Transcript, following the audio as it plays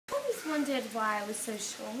wondered why I was so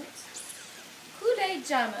short. Kool-Aid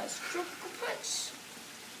Jammers Tropical Punch.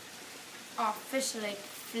 Artificially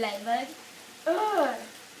flavored. Ugh.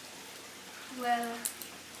 Well,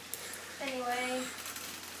 anyway,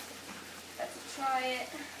 better try it.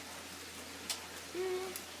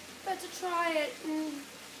 Better try it.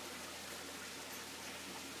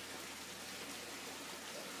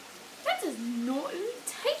 That does not even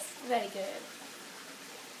taste very good.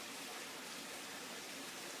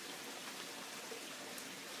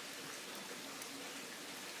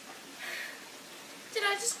 Did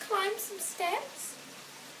I just climb some steps?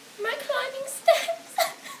 Am I climbing steps?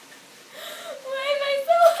 Why am I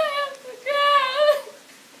so high off the ground?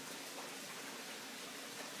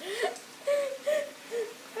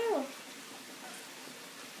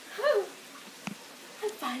 Oh,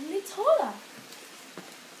 I'm finally taller.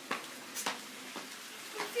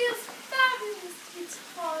 It feels fabulous to be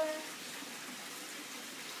taller.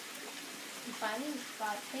 I'm finally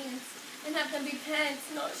buy pants and have them be pants,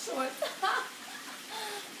 not shorts.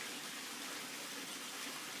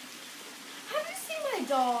 Have you seen my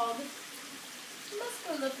dog? I must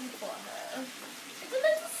go looking for her. It's a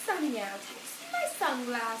little sunny out. Have you seen my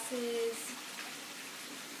sunglasses?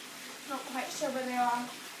 Not quite sure where they are.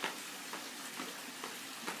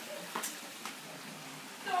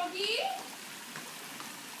 Doggy?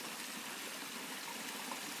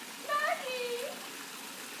 Maggie?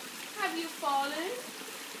 Have you fallen?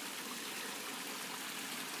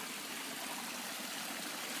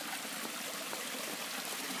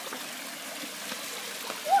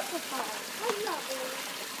 Look at her. I love her.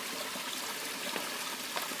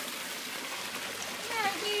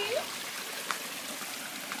 Maggie?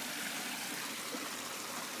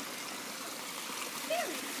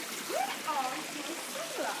 Billy, where are my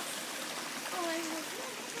sunglasses? Oh, I have no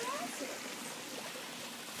glasses.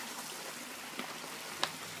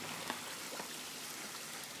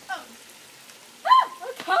 Oh. Ah!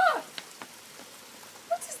 A car!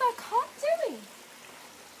 What is that car doing?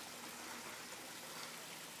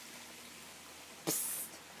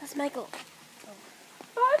 Psst. That's Michael. Oh.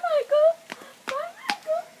 Bye, Michael. Bye,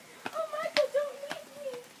 Michael. Oh, Michael, don't leave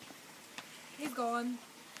me. He's gone.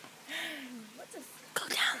 What does... Go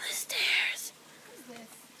down the stairs. What is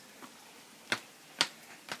this?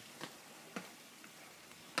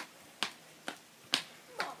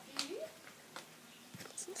 Mommy?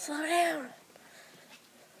 Slow down.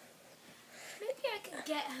 Maybe I can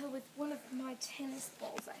get her with one of my tennis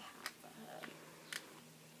balls I have for her.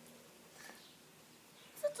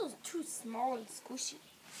 That was too small and squishy.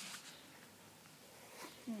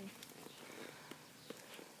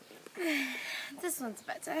 This one's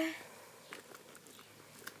better.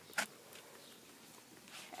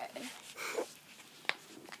 Okay.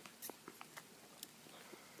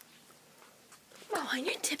 Go on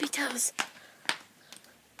your tippy toes.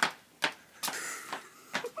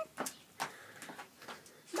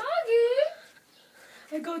 Maggie!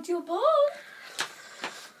 I got your ball.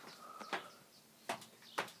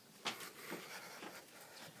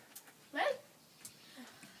 Well,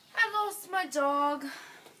 I lost my dog.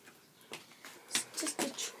 It's just a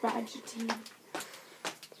tragedy.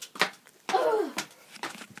 Ugh.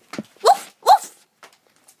 Woof, woof.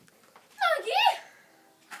 Maggie!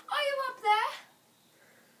 Are you up there?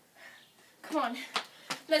 Come on,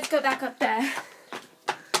 let's go back up there.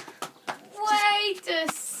 Wait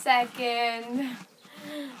a second.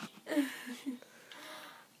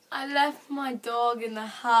 I left my dog in the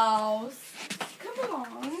house. Come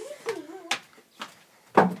on.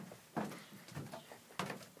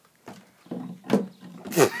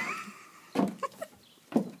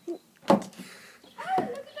 Oh,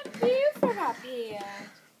 look at the view from up here.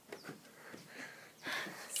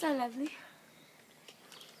 So lovely.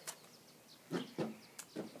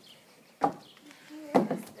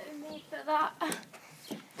 There's no need for that.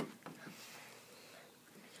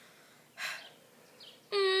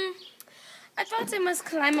 I thought I must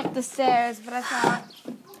climb up the stairs, but I thought,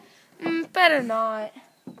 better not.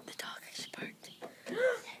 The dog actually barked.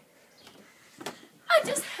 I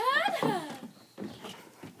just heard her.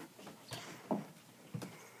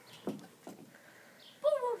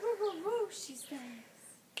 Woo, woo, woo, woo, woo, she says.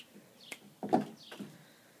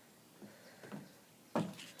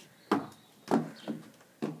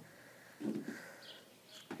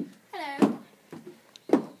 Hello.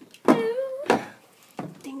 Hello.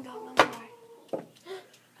 Ding dong on the door.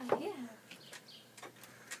 Oh, yeah.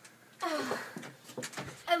 Oh,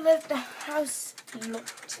 I left the house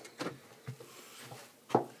locked.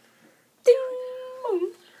 Ding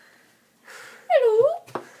dong. Hello.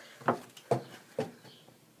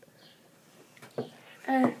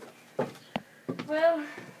 Well,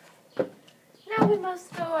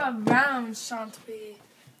 must go around, shan't we?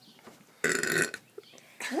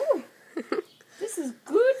 Ooh, this is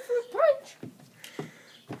good for punch.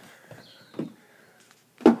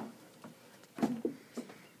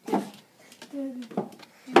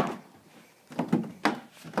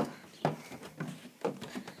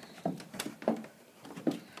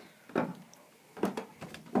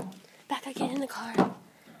 Becca, get in the car.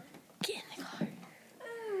 Get in the car.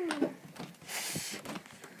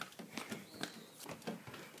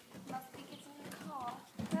 Must be getting in the car.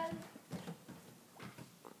 Well,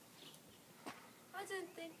 I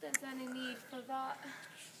don't think there's any need for that.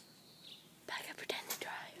 Becca, pretend to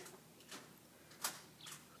drive.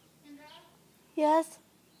 Yes.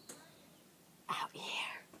 Out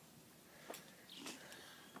here.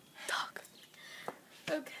 Dog.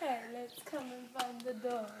 Okay, let's come and find the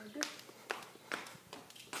dog.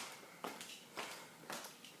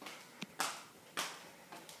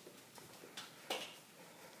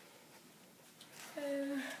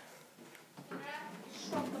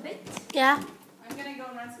 Shop a bit. Yeah. I'm gonna go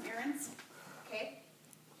and run some errands. Okay?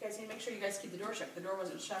 You guys need to make sure you guys keep the door shut. The door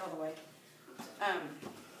wasn't shut all the way.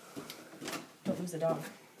 Don't lose the dog.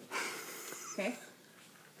 Okay?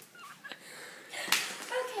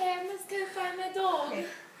 Okay, I must go find my dog. Okay.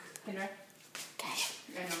 Kendra? Okay.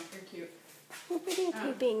 I know, you're cute. What are you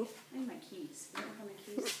keeping? I need my keys. You don't have my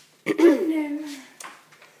keys? No.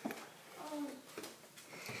 Oh.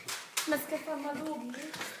 Must go find my doggy.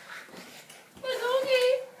 My doggy.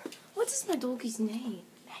 What is my doggy's name?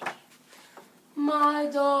 My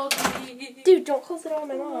doggy. Dude, don't close the door on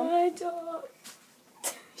my mom. My dog.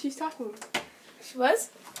 She's talking. She was?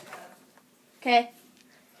 Okay.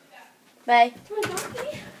 Bye. My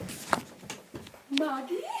doggy.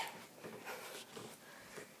 Maggie?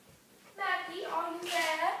 Maggie, are you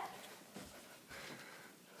there?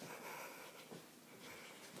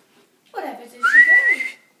 Whatever did she go?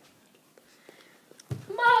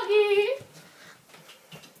 Maggie!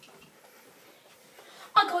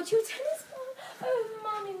 I got you a tennis ball. Oh,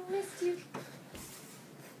 Mommy missed you.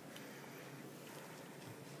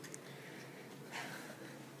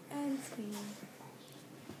 And scream.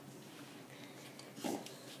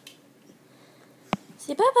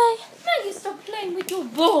 Say bye-bye. Maggie, stop playing with your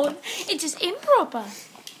ball. It's just improper.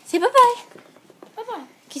 Say bye-bye. Bye-bye.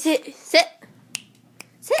 Okay, sit. Sit.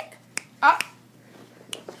 Sit. Ah.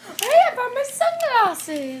 Hey, I found my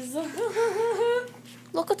sunglasses.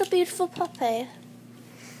 Look at the beautiful puppy.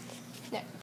 No.